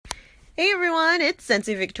Hey everyone, it's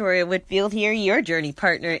Sensei Victoria Whitfield here, your journey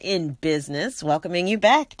partner in business, welcoming you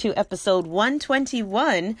back to episode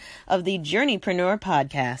 121 of the Journeypreneur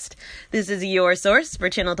Podcast. This is your source for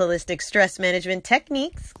channeled holistic stress management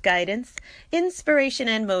techniques, guidance, inspiration,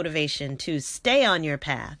 and motivation to stay on your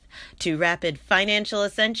path to rapid financial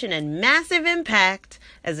ascension and massive impact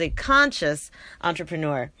as a conscious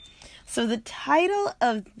entrepreneur. So the title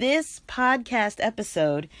of this podcast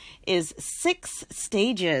episode is 6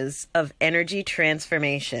 Stages of Energy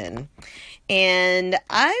Transformation. And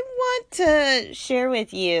I want to share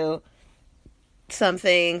with you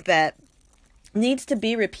something that needs to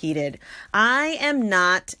be repeated. I am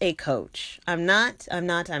not a coach. I'm not.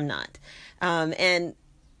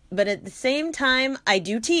 But at the same time, I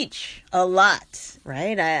do teach a lot,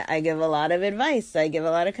 right? I give a lot of advice. I give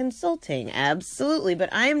a lot of consulting. Absolutely.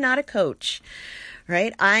 But I am not a coach,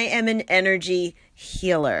 right? I am an energy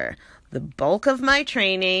healer. The bulk of my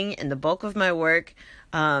training and the bulk of my work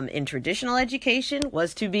in traditional education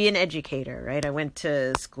was to be an educator, right? I went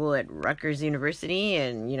to school at Rutgers University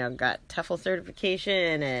and, got TEFL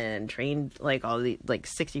certification and trained all the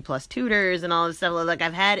 60 plus tutors and all this stuff.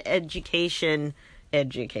 I've had education,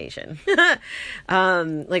 like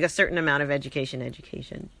a certain amount of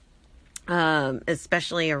education,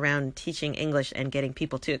 especially around teaching English and getting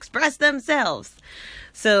people to express themselves.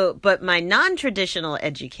 So, but my non-traditional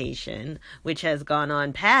education, which has gone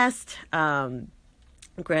on past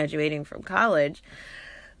graduating from college,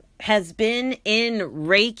 has been in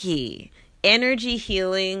Reiki. Energy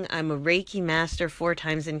healing. I'm a Reiki master 4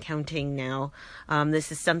 times and counting now.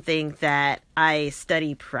 This is something that I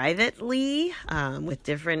study privately with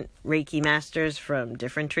different Reiki masters from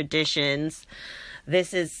different traditions.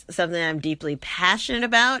 This is something I'm deeply passionate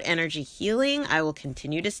about, energy healing. I will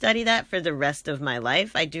continue to study that for the rest of my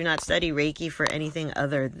life. I do not study Reiki for anything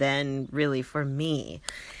other than really for me.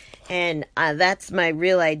 And that's my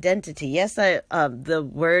real identity. Yes, the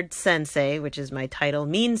word sensei, which is my title,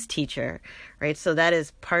 means teacher, right? So that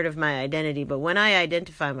is part of my identity. But when I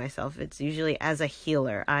identify myself, it's usually as a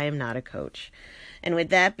healer. I am not a coach. And with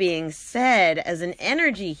that being said, as an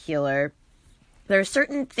energy healer, there are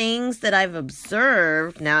certain things that I've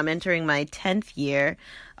observed. Now I'm entering my 10th year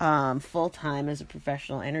full-time as a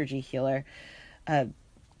professional energy healer.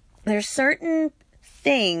 There's certain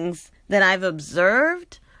things that I've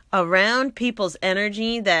observed around people's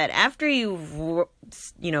energy that after you've,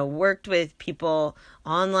 worked with people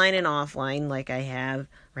online and offline, like I have,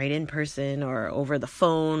 right, in person or over the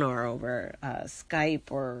phone or over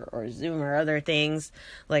Skype or Zoom or other things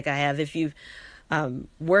like I have, if you've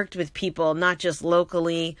worked with people, not just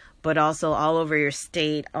locally, but also all over your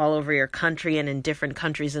state, all over your country, and in different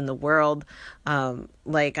countries in the world,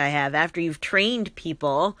 like I have, after you've trained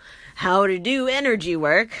people how to do energy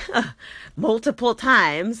work multiple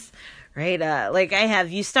times, right? Like I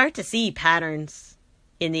have, you start to see patterns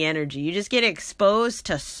in the energy. You just get exposed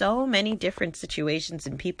to so many different situations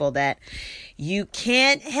and people that you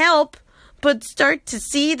can't help but start to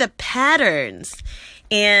see the patterns.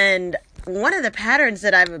 And one of the patterns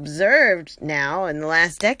that I've observed now in the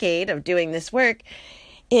last decade of doing this work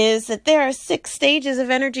is that there are 6 stages of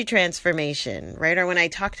energy transformation, right? Or when I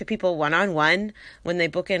talk to people one-on-one, when they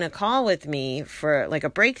book in a call with me for like a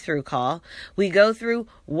breakthrough call, we go through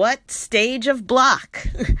what stage of block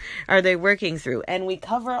are they working through? And we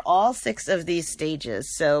cover all 6 of these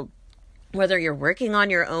stages. So whether you're working on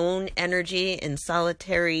your own energy in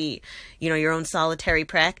solitary, your own solitary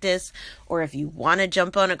practice, or if you want to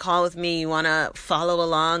jump on a call with me, you want to follow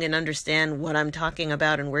along and understand what I'm talking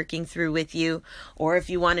about and working through with you, or if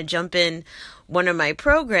you want to jump in one of my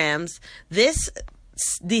programs, these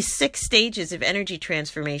 6 stages of energy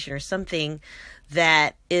transformation are something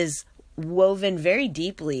that is woven very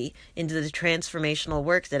deeply into the transformational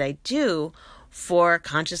work that I do for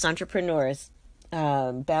conscious entrepreneurs.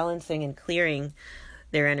 Balancing and clearing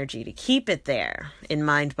their energy to keep it there in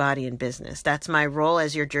mind, body, and business. That's my role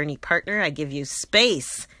as your journey partner. I give you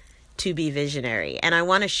space to be visionary. And I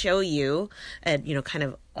want to show you,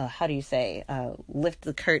 lift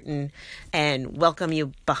the curtain and welcome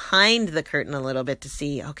you behind the curtain a little bit to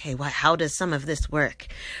see, okay, how does some of this work,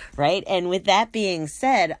 right? And with that being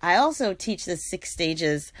said, I also teach the 6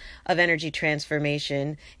 stages of energy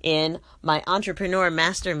transformation in my Entrepreneur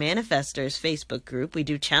Master Manifestors Facebook group. We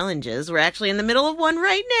do challenges. We're actually in the middle of one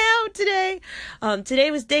right now today. Today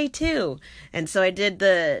was day 2. And so I did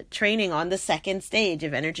the training on the 2nd stage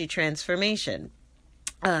of energy transformation.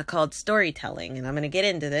 Called storytelling, and I'm going to get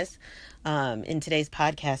into this in today's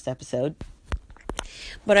podcast episode.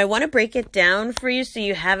 But I want to break it down for you so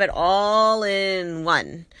you have it all in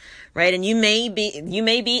one, right? And you may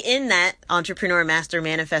be in that Entrepreneur Master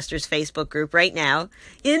Manifestors Facebook group right now,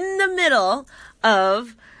 in the middle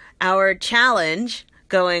of our challenge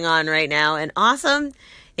going on right now. And awesome.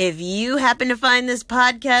 If you happen to find this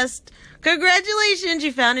podcast, congratulations,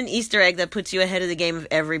 you found an Easter egg that puts you ahead of the game of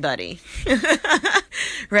everybody.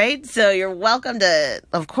 Right? So you're welcome to,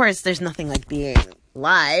 of course, there's nothing like being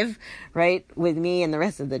live, right, with me and the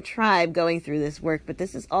rest of the tribe going through this work, but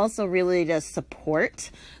this is also really to support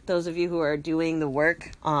those of you who are doing the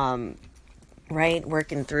work, right,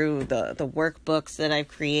 working through the workbooks that I've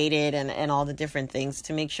created and all the different things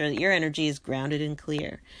to make sure that your energy is grounded and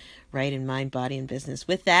clear, right, in mind, body, and business.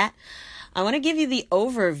 With that, I want to give you the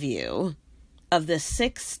overview of the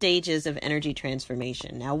 6 stages of energy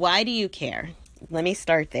transformation. Now, why do you care? Let me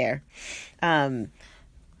start there.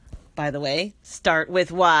 By the way, start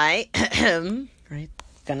with why. Right?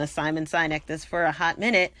 Gonna Simon Sinek this for a hot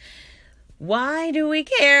minute. Why do we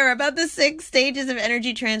care about the 6 stages of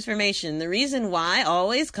energy transformation? The reason why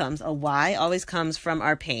always comes from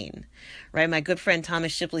our pain, right? My good friend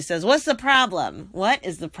Thomas Shipley says, what's the problem? What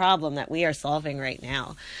is the problem that we are solving right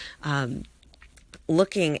now?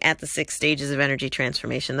 Looking at the 6 stages of energy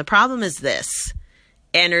transformation, the problem is this: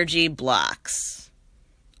 energy blocks,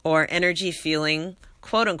 or energy feeling,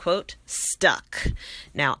 quote unquote, stuck.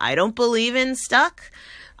 Now, I don't believe in stuck.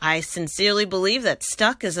 I sincerely believe that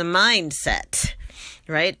stuck is a mindset,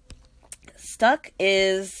 right? Stuck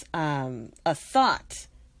is a thought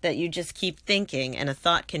that you just keep thinking, and a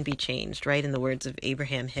thought can be changed, right? In the words of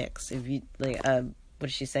Abraham Hicks, if you what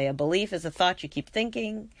does she say? A belief is a thought you keep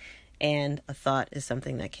thinking, and a thought is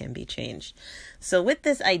something that can be changed. So with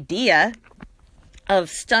this idea of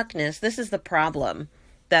stuckness, this is the problem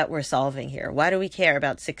that we're solving here. Why do we care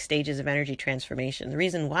about 6 stages of energy transformation? The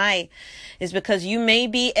reason why is because you may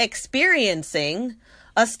be experiencing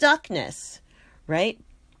a stuckness, right?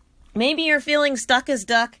 Maybe you're feeling stuck as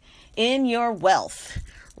duck in your wealth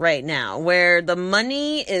right now, where the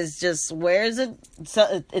money is just, where's it?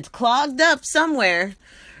 So it's clogged up somewhere,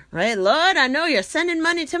 right? Lord, I know you're sending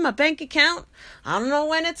money to my bank account. I don't know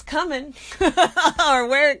when it's coming or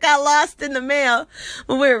where it got lost in the mail,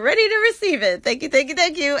 but we're ready to receive it. Thank you, thank you,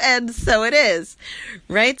 thank you. And so it is,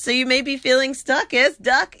 right? So you may be feeling stuck as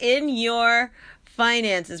duck in your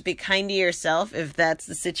finances. Be kind to yourself if that's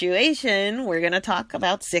the situation. We're going to talk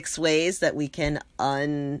about 6 ways that we can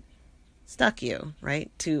unstuck you,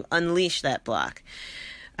 right? To unleash that block.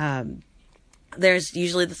 There's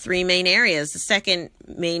usually the 3 main areas. The second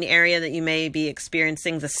main area that you may be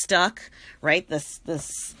experiencing the stuck, right? The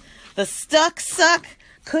stuck suck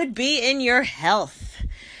could be in your health.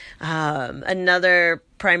 Another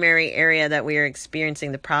primary area that we are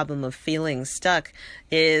experiencing the problem of feeling stuck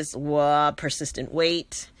is persistent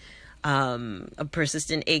weight,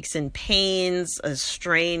 persistent aches and pains,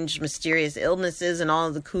 strange, mysterious illnesses, and all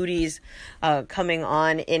of the cooties coming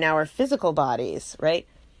on in our physical bodies, right?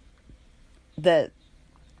 That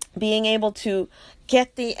being able to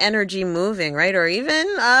get the energy moving, right? Or even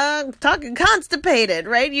talking constipated,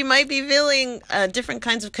 right? You might be feeling different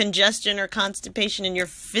kinds of congestion or constipation in your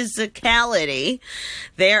physicality.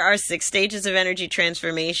 There are 6 stages of energy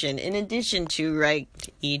transformation. In addition to, right,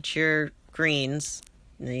 eat your greens,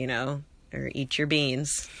 or eat your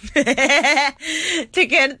beans to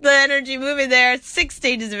get the energy moving. There are 6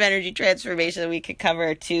 stages of energy transformation that we could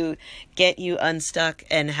cover to get you unstuck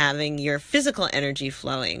and having your physical energy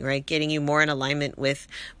flowing, right? Getting you more in alignment with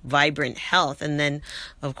vibrant health. And then,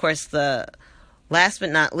 of course, the last but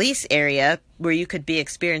not least area where you could be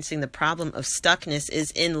experiencing the problem of stuckness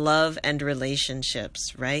is in love and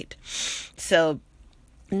relationships, right? So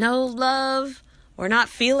no love, or not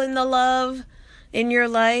feeling the love in your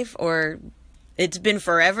life, or it's been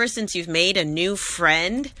forever since you've made a new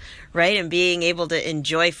friend, right? And being able to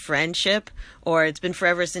enjoy friendship, or it's been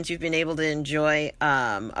forever since you've been able to enjoy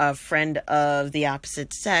a friend of the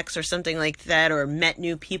opposite sex or something like that, or met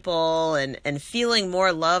new people and feeling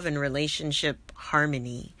more love and relationship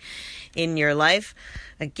harmony in your life.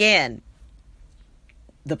 Again,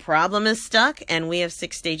 the problem is stuck, and we have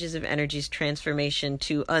 6 stages of energy's transformation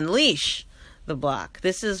to unleash the block.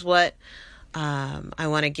 This is what I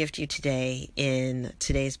want to gift you today in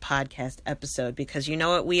today's podcast episode, because you know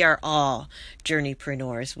what? We are all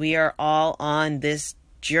journeypreneurs. We are all on this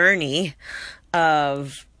journey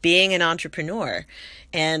of being an entrepreneur.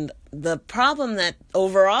 And the problem that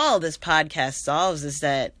overall this podcast solves is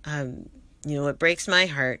that, what breaks my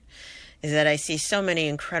heart is that I see so many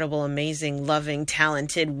incredible, amazing, loving,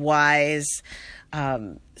 talented, wise,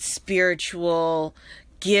 spiritual,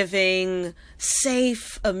 giving,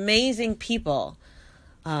 safe, amazing people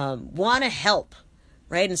want to help,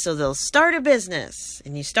 right? And so they'll start a business,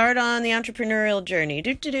 and you start on the entrepreneurial journey.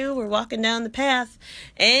 We're walking down the path,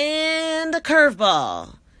 and the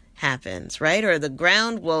curveball happens, right? Or the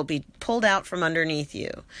ground will be pulled out from underneath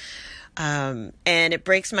you. And it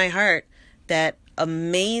breaks my heart that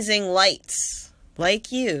amazing lights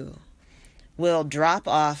like you will drop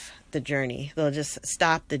off the journey. They'll just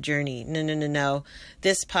stop the journey. No.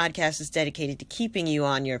 This podcast is dedicated to keeping you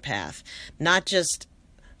on your path, not just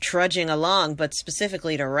trudging along, but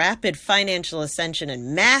specifically to rapid financial ascension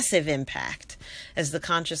and massive impact as the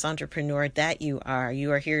conscious entrepreneur that you are.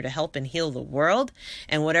 You are here to help and heal the world,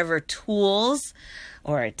 and whatever tools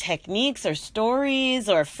or techniques or stories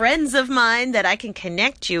or friends of mine that I can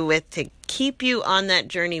connect you with to keep you on that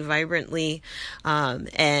journey vibrantly,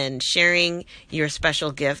 and sharing your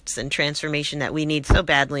special gifts and transformation that we need so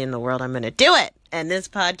badly in the world, I'm going to do it. And this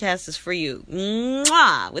podcast is for you.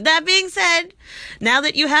 Mwah! With that being said, now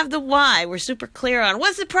that you have the why, we're super clear on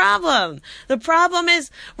what's the problem. The problem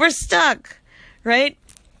is we're stuck, right?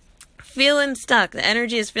 Feeling stuck. The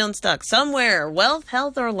energy is feeling stuck somewhere, wealth,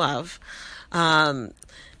 health, or love.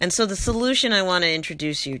 And so the solution I want to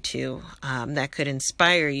introduce you to, that could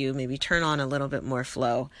inspire you, maybe turn on a little bit more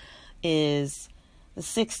flow, is the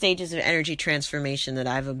 6 stages of energy transformation that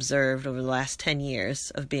I've observed over the last 10 years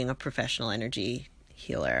of being a professional energy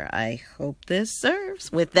healer. I hope this serves.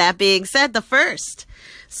 With that being said, the first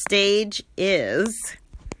stage is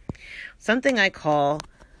something I call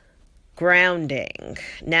grounding.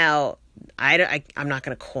 Now, I'm not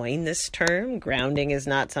going to coin this term. Grounding is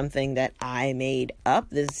not something that I made up.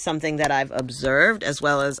 This is something that I've observed, as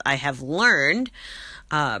well as I have learned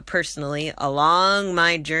personally along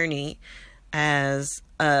my journey as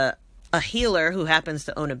a healer who happens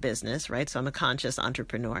to own a business, right? So I'm a conscious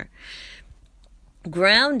entrepreneur.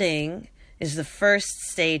 Grounding is the first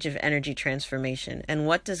stage of energy transformation. And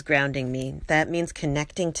what does grounding mean? That means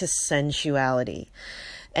connecting to sensuality.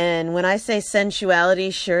 And when I say sensuality,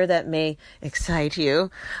 sure, that may excite you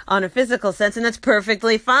on a physical sense, and that's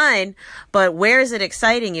perfectly fine. But where is it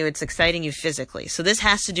exciting you? It's exciting you physically. So this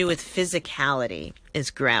has to do with physicality,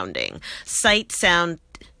 is grounding. Sight, sound,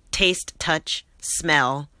 taste, touch,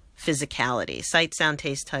 smell, physicality. Sight, sound,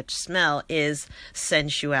 taste, touch, smell is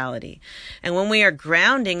sensuality. And when we are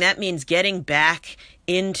grounding, that means getting back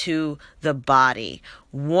into the body,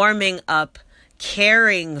 warming up,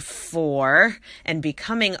 caring for, and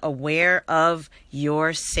becoming aware of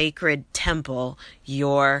your sacred temple,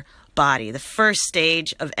 your body. The first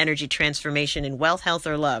stage of energy transformation in wealth, health,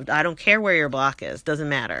 or love. I don't care where your block is. Doesn't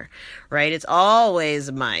matter, right? It's always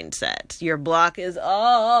mindset. Your block is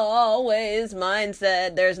always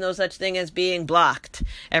mindset. There's no such thing as being blocked.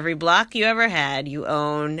 Every block you ever had, you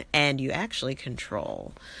own and you actually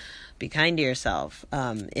control. Be kind to yourself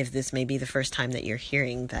if this may be the first time that you're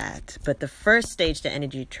hearing that. But the first stage to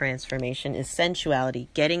energy transformation is sensuality,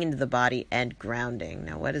 getting into the body, and grounding.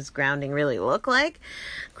 Now, what does grounding really look like?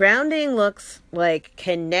 Grounding looks like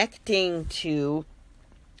connecting to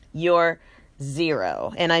your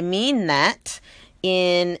zero. And I mean that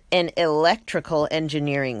in an electrical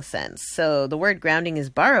engineering sense. So the word grounding is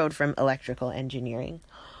borrowed from electrical engineering.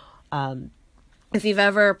 If you've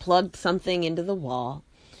ever plugged something into the wall,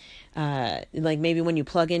 like maybe when you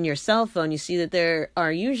plug in your cell phone, you see that there are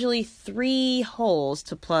usually 3 holes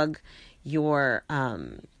to plug your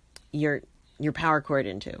power cord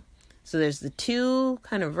into. So there's the 2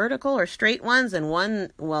 kind of vertical or straight ones, and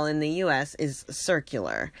one, well, in the US is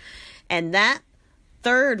circular. And that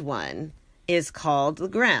third one is called the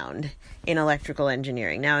ground in electrical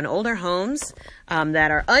engineering. Now, in older homes that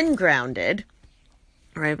are ungrounded,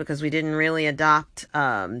 right, because we didn't really adopt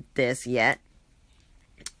this yet,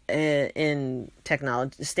 in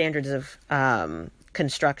technology standards of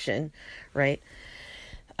construction, right,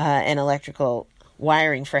 and electrical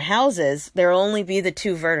wiring for houses, there will only be the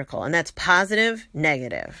 2 vertical, and that's positive,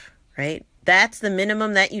 negative, right? That's the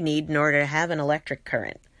minimum that you need in order to have an electric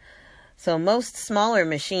current. So most smaller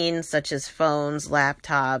machines, such as phones,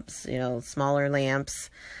 laptops, smaller lamps,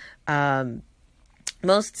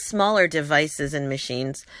 most smaller devices and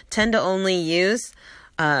machines tend to only use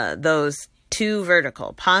those 2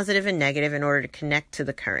 vertical, positive and negative, in order to connect to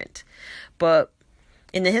the current. But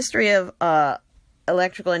in the history of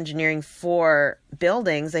electrical engineering for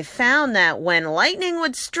buildings, they found that when lightning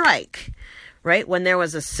would strike, right? When there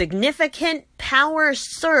was a significant power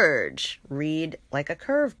surge, read like a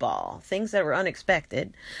curveball, things that were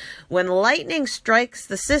unexpected. When lightning strikes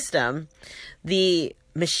the system, the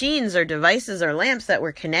machines or devices or lamps that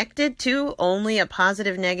were connected to only a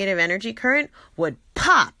positive negative energy current would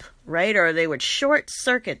pop, right? Or they would short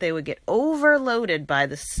circuit. They would get overloaded by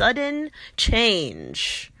the sudden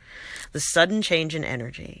change. The sudden change in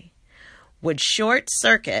energy would short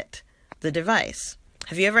circuit the device.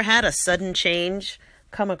 Have you ever had a sudden change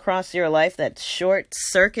come across your life that short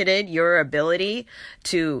circuited your ability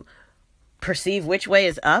to perceive which way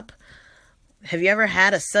is up? Have you ever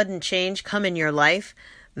had a sudden change come in your life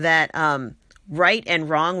that right and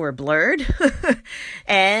wrong were blurred?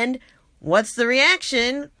 And what's the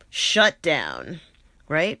reaction? Shut down,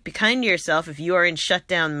 right? Be kind to yourself if you are in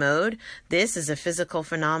shutdown mode. This is a physical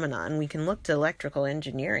phenomenon. We can look to electrical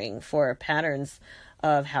engineering for patterns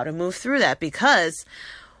of how to move through that, because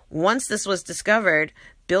once this was discovered,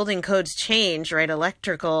 building codes changed, right?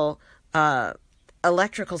 Electrical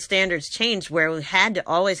standards changed, where we had to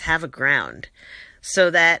always have a ground so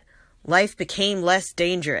that life became less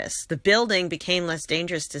dangerous. The building became less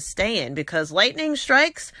dangerous to stay in, because lightning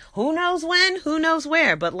strikes, who knows when, who knows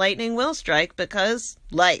where, but lightning will strike because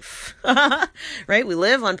life, right? We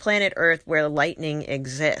live on planet Earth where lightning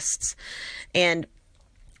exists. And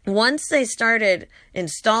once they started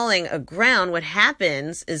installing a ground, what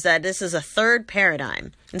happens is that this is a third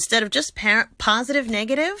paradigm. Instead of just positive,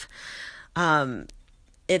 negative,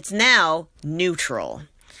 it's now neutral.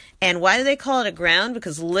 And why do they call it a ground?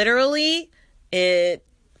 Because literally it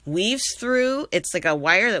weaves through, it's like a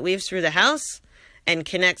wire that weaves through the house and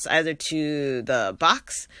connects either to the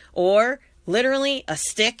box or literally a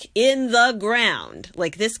stick in the ground.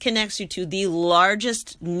 Like this connects you to the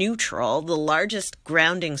largest neutral, the largest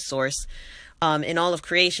grounding source in all of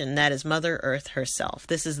creation. That is Mother Earth herself.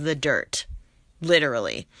 This is the dirt,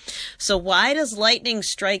 literally. So why does lightning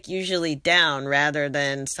strike usually down rather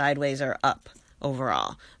than sideways or up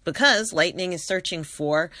overall? Because lightning is searching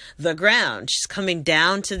for the ground. She's coming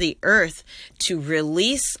down to the earth to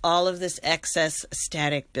release all of this excess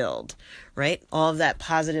static build, right? All of that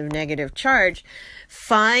positive, negative charge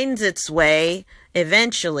finds its way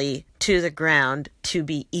eventually to the ground to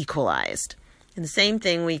be equalized. And the same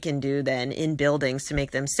thing we can do then in buildings to make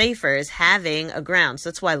them safer is having a ground. So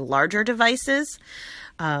that's why larger devices,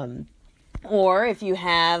 or if you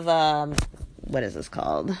have, what is this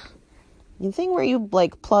called? The thing where you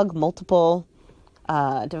like plug multiple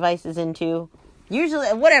devices into, usually,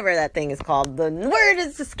 whatever that thing is called, the word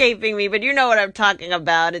is escaping me, but you know what I'm talking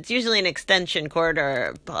about. It's usually an extension cord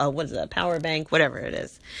or what is it, a power bank, whatever it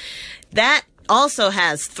is. That also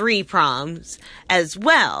has 3 prongs as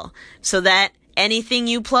well, so that anything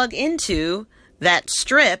you plug into that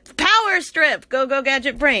strip, power strip, go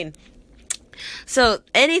gadget brain. So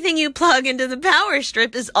anything you plug into the power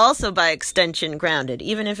strip is also by extension grounded,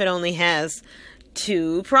 even if it only has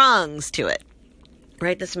 2 prongs to it,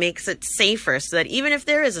 right? This makes it safer so that even if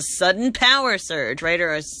there is a sudden power surge, right,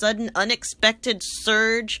 or a sudden unexpected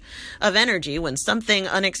surge of energy, when something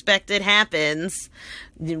unexpected happens,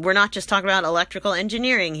 we're not just talking about electrical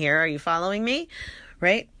engineering here. Are you following me?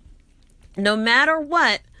 Right? No matter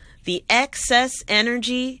what, the excess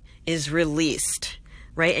energy is released.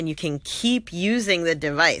 Right? And you can keep using the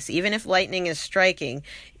device, even if lightning is striking.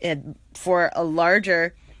 For a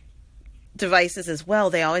larger devices as well,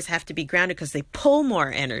 they always have to be grounded because they pull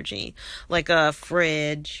more energy, like a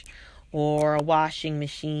fridge or a washing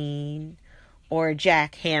machine or a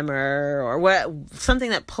jackhammer or something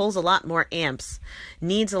that pulls a lot more amps,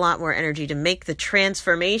 needs a lot more energy to make the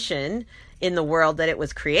transformation in the world that it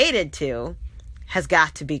was created to, has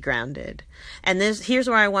got to be grounded. And here's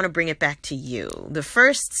where I want to bring it back to you. The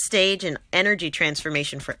first stage in energy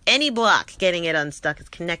transformation for any block, getting it unstuck, is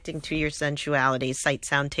connecting to your sensuality, sight,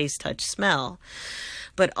 sound, taste, touch, smell,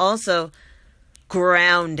 but also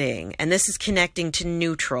grounding. And this is connecting to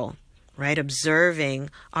neutral, right? Observing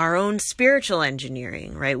our own spiritual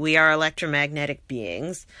engineering, right? We are electromagnetic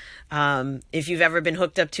beings. If you've ever been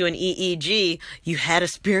hooked up to an EEG, you had a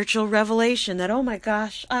spiritual revelation that, oh my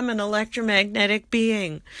gosh, I'm an electromagnetic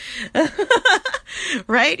being,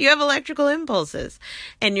 right? You have electrical impulses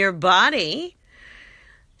and your body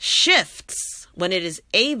shifts when it is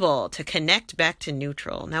able to connect back to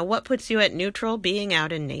neutral. Now, what puts you at neutral? Being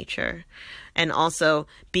out in nature. And also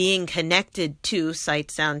being connected to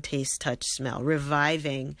sight, sound, taste, touch, smell,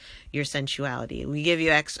 reviving your sensuality. We give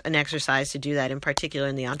you an exercise to do that, in particular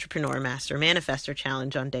in the Entrepreneur Master Manifestor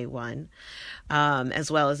Challenge on day 1,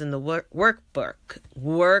 as well as in the workbook,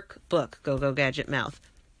 Go Gadget Mouth,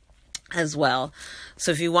 as well.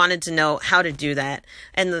 So if you wanted to know how to do that,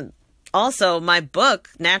 and Also, my book,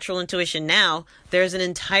 Natural Intuition Now, there's an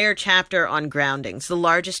entire chapter on grounding. It's the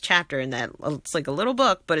largest chapter in that. It's like a little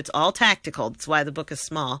book, but it's all tactical. That's why the book is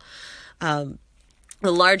small. The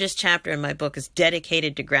largest chapter in my book is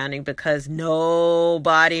dedicated to grounding because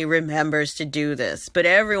nobody remembers to do this. But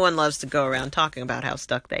everyone loves to go around talking about how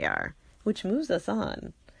stuck they are, which moves us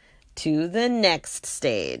on to the next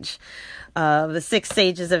stage of the 6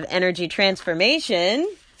 stages of energy transformation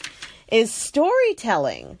is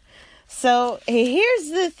storytelling. So here's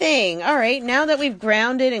the thing. All right, now that we've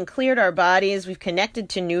grounded and cleared our bodies, we've connected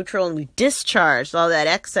to neutral and we've discharged all that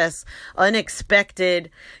excess,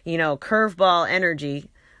 unexpected, curveball energy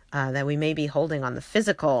that we may be holding on the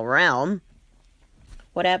physical realm.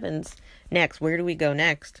 What happens next? Where do we go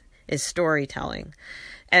next? Is storytelling.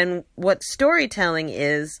 And what storytelling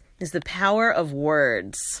is the power of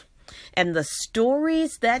words and the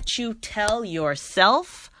stories that you tell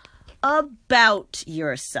yourself about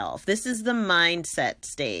yourself. This is the mindset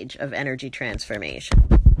stage of energy transformation.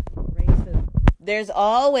 There's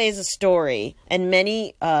always a story, and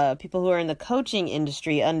many people who are in the coaching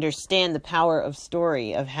industry understand the power of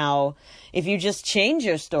story, of how if you just change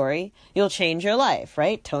your story, you'll change your life,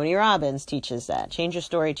 right? Tony Robbins teaches that. Change your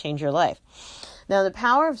story, change your life. Now, the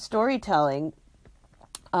power of storytelling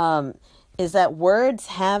is that words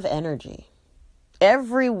have energy.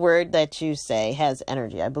 Every word that you say has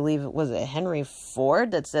energy. I believe it was Henry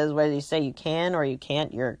Ford that says whether you say you can or you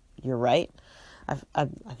can't, you're right. I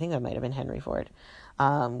think that might have been Henry Ford.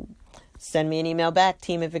 Send me an email back,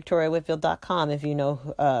 team@victoriawhitfield.com, if you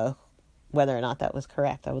know whether or not that was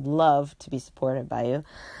correct. I would love to be supported by you.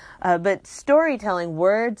 But storytelling,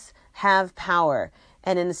 words have power.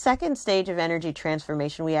 And in the second stage of energy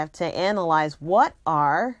transformation, we have to analyze what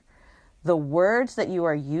are the words that you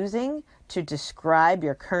are using to describe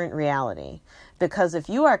your current reality. Because if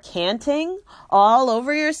you are canting all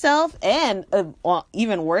over yourself, and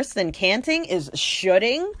even worse than canting is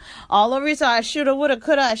shoulding all over yourself, I shoulda, woulda,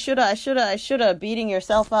 coulda, I shoulda, beating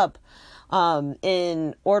yourself up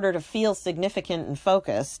in order to feel significant and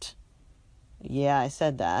focused. Yeah, I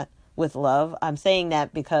said that with love. I'm saying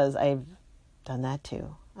that because I've done that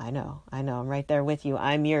too. I know. I'm right there with you.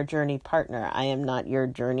 I'm your journey partner. I am not your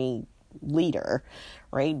journey leader,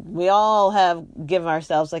 right? We all have given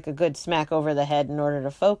ourselves like a good smack over the head in order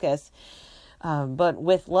to focus. But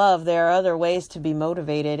with love, there are other ways to be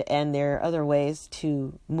motivated, and there are other ways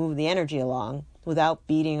to move the energy along without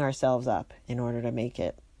beating ourselves up in order to make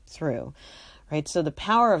it through, right? So the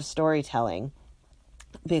power of storytelling,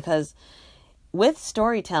 because with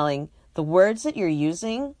storytelling, the words that you're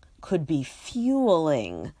using could be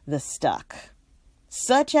fueling the stuck,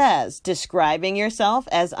 such as describing yourself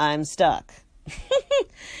as I'm stuck.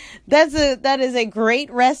 That is a great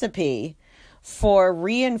recipe for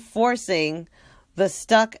reinforcing the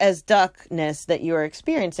stuck as duckness that you are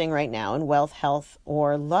experiencing right now in wealth, health,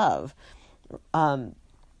 or love.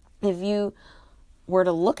 If you were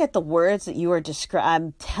to look at the words that you are describing,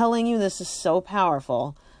 I'm telling you, this is so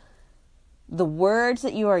powerful. The words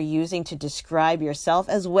that you are using to describe yourself,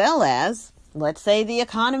 as well as, let's say, the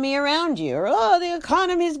economy around you, or, oh, the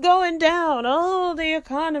economy's going down. Oh, the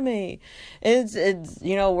economy. It's,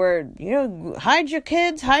 hide your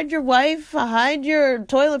kids, hide your wife, hide your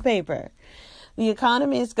toilet paper. The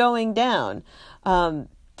economy is going down.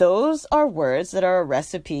 Those are words that are a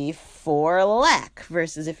recipe for lack,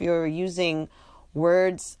 versus if you're using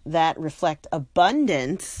words that reflect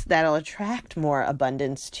abundance, that'll attract more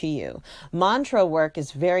abundance to you. Mantra work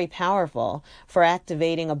is very powerful for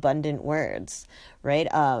activating abundant words, right?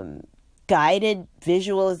 Guided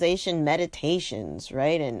visualization meditations,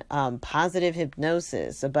 right? And positive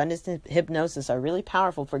hypnosis, abundance hypnosis are really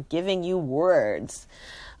powerful for giving you words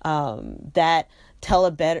that tell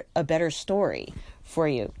a better story for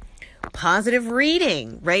you. Positive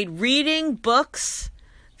reading, right? Reading books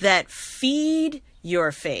that feed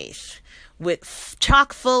your faith, with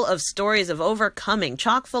chock full of stories of overcoming,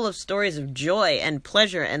 chock full of stories of joy and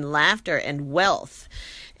pleasure and laughter and wealth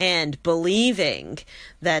and believing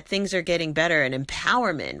that things are getting better, and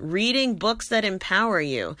empowerment. Reading books that empower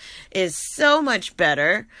you is so much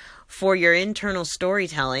better for your internal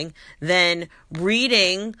storytelling than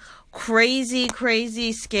reading crazy,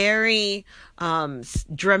 scary,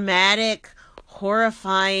 dramatic,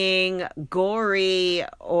 horrifying, gory,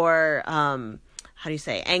 or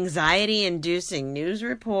anxiety-inducing news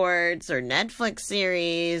reports or Netflix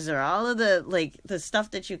series or all of the stuff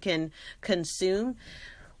that you can consume.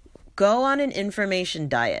 Go on an information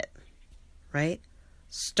diet, right?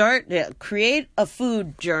 Create a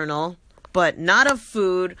food journal, but not of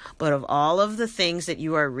food, but of all of the things that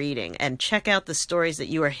you are reading, and check out the stories that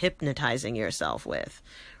you are hypnotizing yourself with,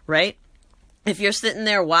 right? If you're sitting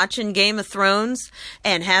there watching Game of Thrones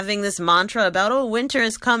and having this mantra about, oh, winter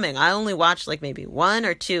is coming. I only watched like maybe 1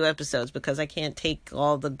 or 2 episodes because I can't take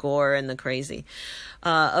all the gore and the crazy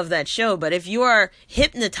of that show. But if you are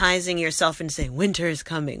hypnotizing yourself and saying, winter is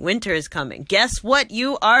coming, guess what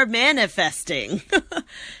you are manifesting?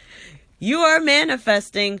 You are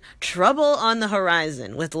manifesting trouble on the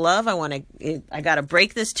horizon. With love, I got to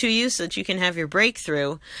break this to you so that you can have your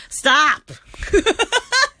breakthrough. Stop.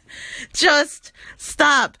 Just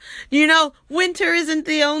stop. Winter isn't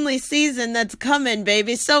the only season that's coming,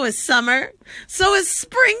 baby. So is summer. So is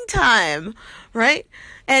springtime, right?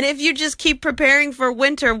 And if you just keep preparing for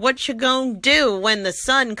winter, what you gonna do when the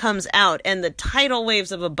sun comes out and the tidal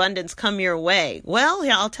waves of abundance come your way? Well,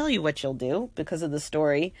 yeah, I'll tell you what you'll do because of the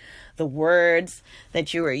story, the words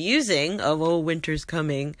that you are using of, oh, winter's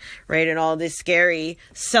coming, right? And all this scary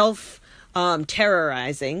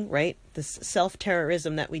terrorizing, right? This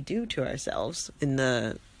self-terrorism that we do to ourselves in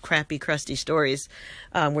the crappy, crusty stories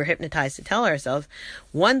we're hypnotized to tell ourselves.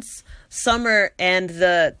 Once summer and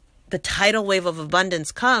the tidal wave of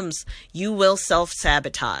abundance comes, you will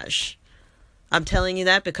self-sabotage. I'm telling you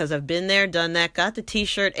that because I've been there, done that, got the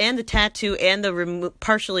t-shirt and the tattoo and the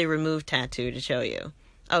partially removed tattoo to show you.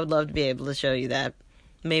 I would love to be able to show you that.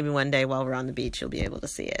 Maybe one day while we're on the beach, you'll be able to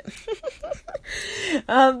see it.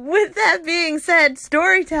 With that being said,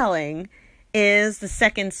 storytelling is the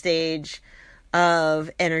second stage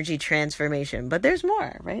of energy transformation. But there's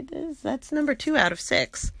more, right? That's number 2 out of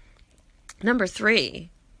 6. Number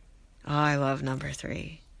 3. Oh, I love number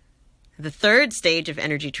 3. The third stage of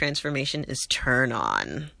energy transformation is turn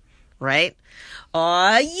on. Right?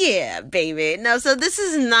 Oh, yeah, baby. No, so this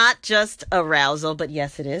is not just arousal, but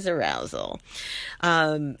yes, it is arousal.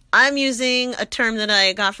 I'm using a term that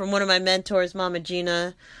I got from one of my mentors, Mama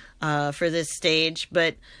Gina, for this stage.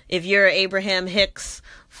 But if you're an Abraham Hicks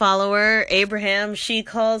follower, she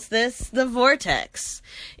calls this the vortex.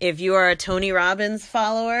 If you are a Tony Robbins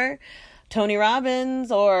follower, Tony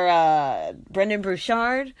Robbins or Brendan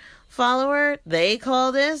Burchard follower, they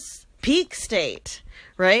call this peak state.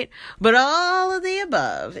 Right? But all of the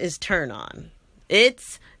above is turn on.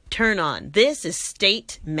 It's turn on. This is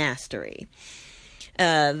state mastery.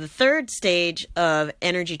 The third stage of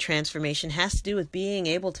energy transformation has to do with being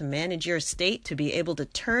able to manage your state, to be able to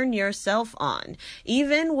turn yourself on.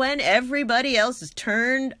 Even when everybody else is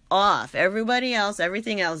turned off.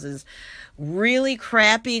 Everything else is really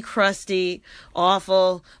crappy, crusty,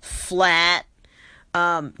 awful, flat,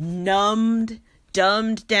 numbed,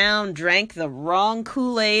 dumbed down, drank the wrong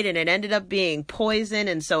Kool-Aid, and it ended up being poison.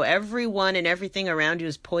 And so everyone and everything around you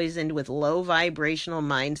is poisoned with low vibrational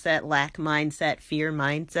mindset, lack mindset, fear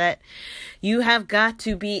mindset. You have got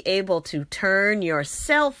to be able to turn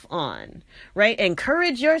yourself on, right?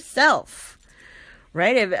 Encourage yourself,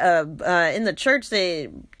 right? In the church, they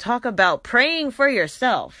talk about praying for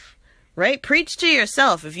yourself. Right? Preach to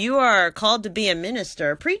yourself. If you are called to be a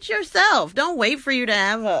minister, preach yourself. Don't wait for you to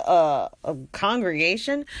have a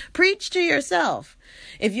congregation. Preach to yourself.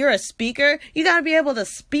 If you're a speaker, you got to be able to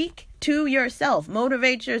speak to yourself.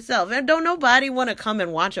 Motivate yourself. And don't nobody want to come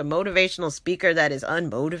and watch a motivational speaker that is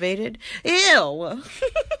unmotivated. Ew.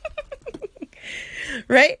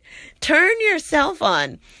 Right? Turn yourself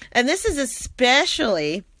on. And this is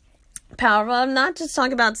especially powerful. I'm not just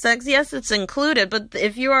talking about sex. Yes, it's included, but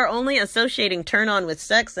if you are only associating turn on with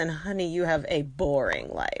sex, then honey, you have a boring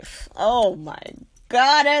life. Oh my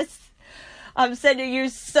goddess. I'm sending you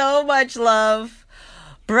so much love.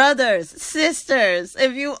 Brothers, sisters,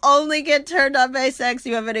 if you only get turned on by sex,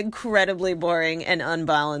 you have an incredibly boring and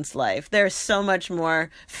unbalanced life. There's so much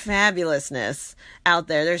more fabulousness out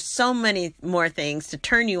there. There's so many more things to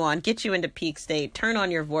turn you on, get you into peak state, turn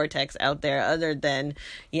on your vortex out there other than,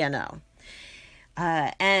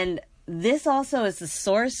 and this also is the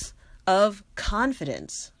source of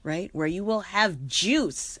confidence, right? Where you will have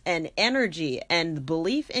juice and energy and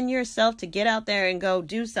belief in yourself to get out there and go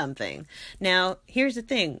do something. Now, here's the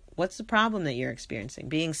thing. What's the problem that you're experiencing?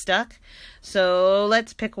 Being stuck? So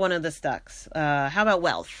let's pick one of the stucks. How about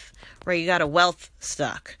wealth? Where you got a wealth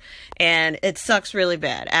stuck and it sucks really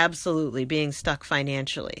bad. Absolutely, being stuck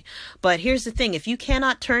financially. But here's the thing. If you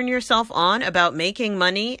cannot turn yourself on about making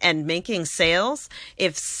money and making sales,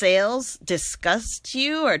 if sales disgusts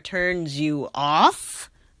you or turns you off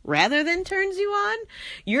rather than turns you on,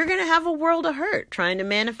 you're going to have a world of hurt trying to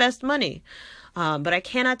manifest money. But I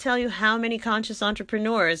cannot tell you how many conscious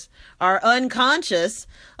entrepreneurs are unconscious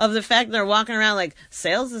of the fact that they're walking around like,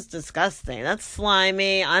 sales is disgusting. That's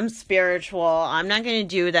slimy. I'm spiritual. I'm not going to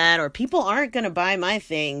do that. Or people aren't going to buy my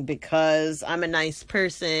thing because I'm a nice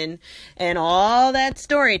person and all that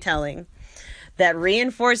storytelling. that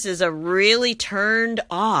reinforces a really turned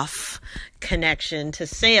off connection to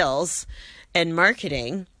sales and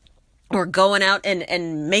marketing, or going out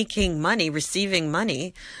and making money, receiving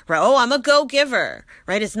money, right? Oh, I'm a go-giver,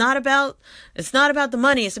 right? It's not about the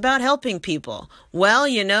money. It's about helping people. Well,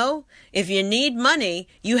 if you need money,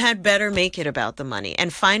 you had better make it about the money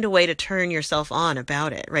and find a way to turn yourself on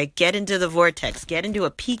about it, right? Get into the vortex, get into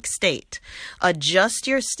a peak state, adjust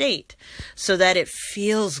your state so that it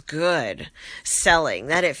feels good selling,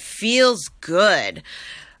 that it feels good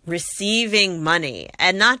receiving money,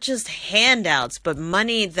 and not just handouts, but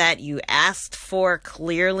money that you asked for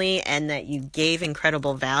clearly and that you gave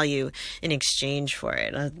incredible value in exchange for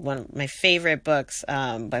it. One of my favorite books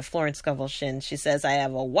by Florence Scovel-Shinn, she says, I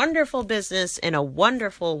have a wonderful business in a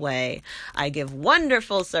wonderful way. I give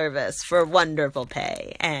wonderful service for wonderful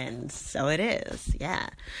pay. And so it is. Yeah.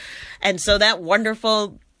 And so that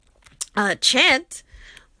wonderful chant,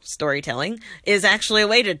 storytelling, is actually a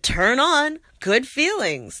way to turn on good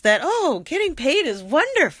feelings that, getting paid is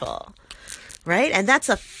wonderful, right? And that's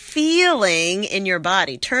a feeling in your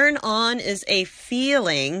body. Turn on is a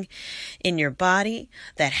feeling in your body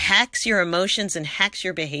that hacks your emotions and hacks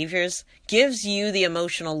your behaviors, gives you the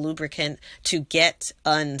emotional lubricant to get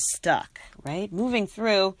unstuck, right? Moving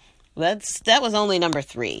through, that was only number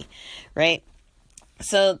 3, right?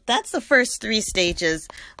 So that's the first 3 stages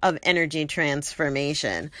of energy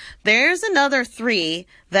transformation. There's another 3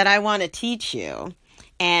 that I want to teach you.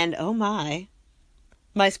 And oh my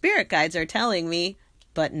spirit guides are telling me,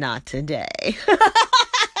 but not today.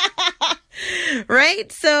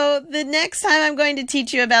 Right? So the next time I'm going to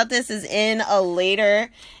teach you about this is in a later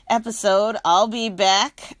episode. I'll be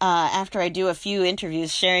back after I do a few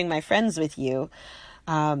interviews sharing my friends with you.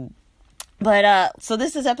 So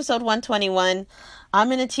this is episode 121. I'm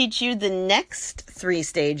going to teach you the next 3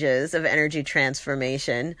 stages of energy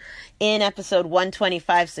transformation in episode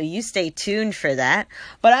 125, so you stay tuned for that.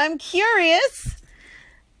 But I'm curious,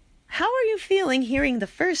 how are you feeling hearing the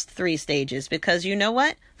first 3 stages? Because you know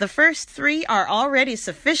what? The first 3 are already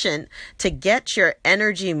sufficient to get your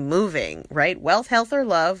energy moving, right? Wealth, health, or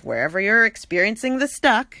love, wherever you're experiencing the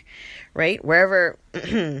stuck, right? Wherever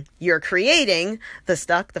you're creating the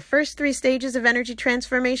stuck, the first 3 stages of energy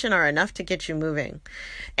transformation are enough to get you moving.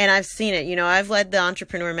 And I've seen it. I've led the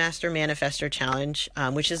Entrepreneur Master Manifestor Challenge,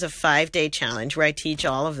 which is a 5-day challenge where I teach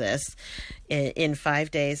all of this in 5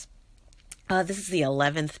 days. This is the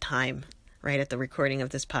 11th time, right, at the recording of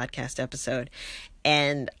this podcast episode.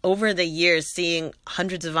 And over the years, seeing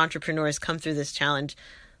hundreds of entrepreneurs come through this challenge,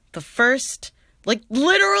 the first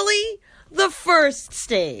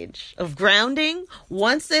stage of grounding,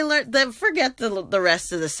 once they learn, then forget the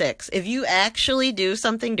rest of the 6. If you actually do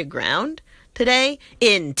something to ground today,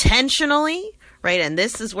 intentionally, right, and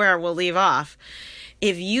this is where we'll leave off,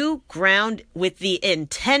 if you ground with the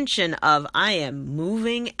intention of, I am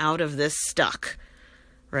moving out of this stuck,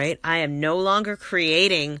 right? I am no longer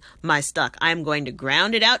creating my stuck. I'm going to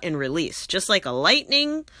ground it out and release. Just like a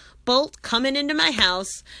lightning bolt coming into my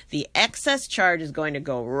house, the excess charge is going to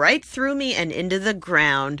go right through me and into the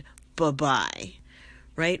ground. Bye-bye,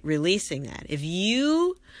 right? Releasing that. If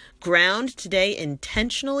you ground today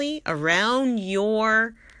intentionally around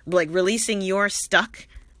releasing your stuckness,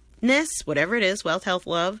 whatever it is, wealth, health,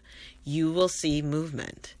 love, you will see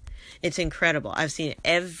movement. It's incredible. I've seen it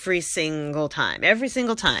every single time,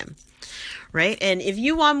 right? And if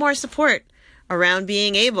you want more support around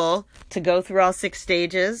being able to go through all 6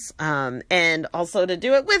 stages, and also to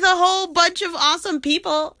do it with a whole bunch of awesome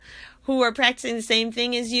people who are practicing the same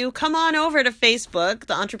thing as you, come on over to Facebook,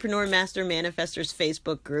 the Entrepreneur Master Manifestors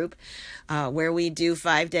Facebook group, where we do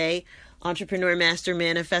 5-day Entrepreneur Master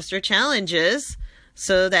Manifestor challenges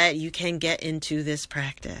so that you can get into this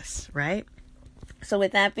practice, right? So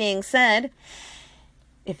with that being said,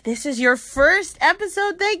 if this is your first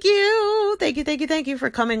episode, thank you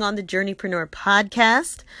for coming on the Journeypreneur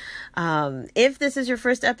Podcast. If this is your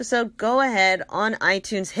first episode, go ahead on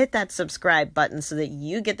iTunes, hit that subscribe button so that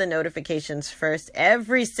you get the notifications first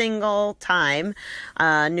every single time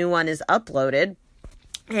a new one is uploaded.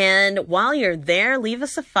 And while you're there, leave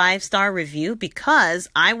us a 5-star review because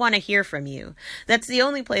I want to hear from you. That's the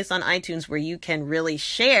only place on iTunes where you can really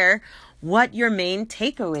share what your main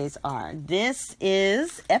takeaways are. This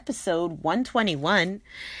is episode 121,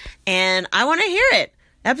 and I want to hear it.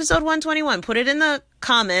 Episode 121. Put it in the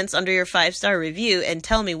comments under your 5-star review and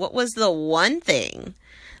tell me what was the one thing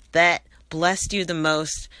that blessed you the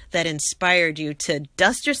most, that inspired you to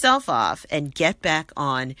dust yourself off and get back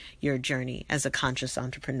on your journey as a conscious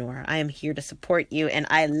entrepreneur. I am here to support you, and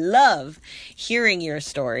I love hearing your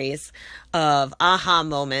stories of aha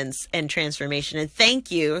moments and transformation. And thank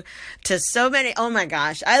you to so many. Oh my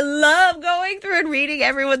gosh, I love going through and reading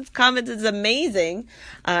everyone's comments. It's amazing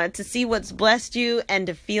to see what's blessed you and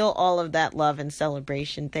to feel all of that love and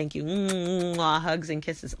celebration. Thank you. Hugs and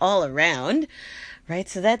kisses all around. Right,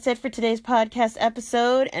 so that's it for today's podcast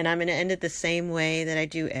episode, and I'm going to end it the same way that I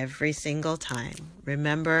do every single time.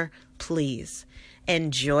 Remember, please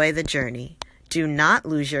enjoy the journey. Do not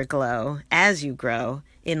lose your glow as you grow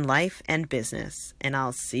in life and business. And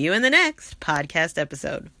I'll see you in the next podcast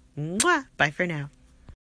episode. Mwah! Bye for now.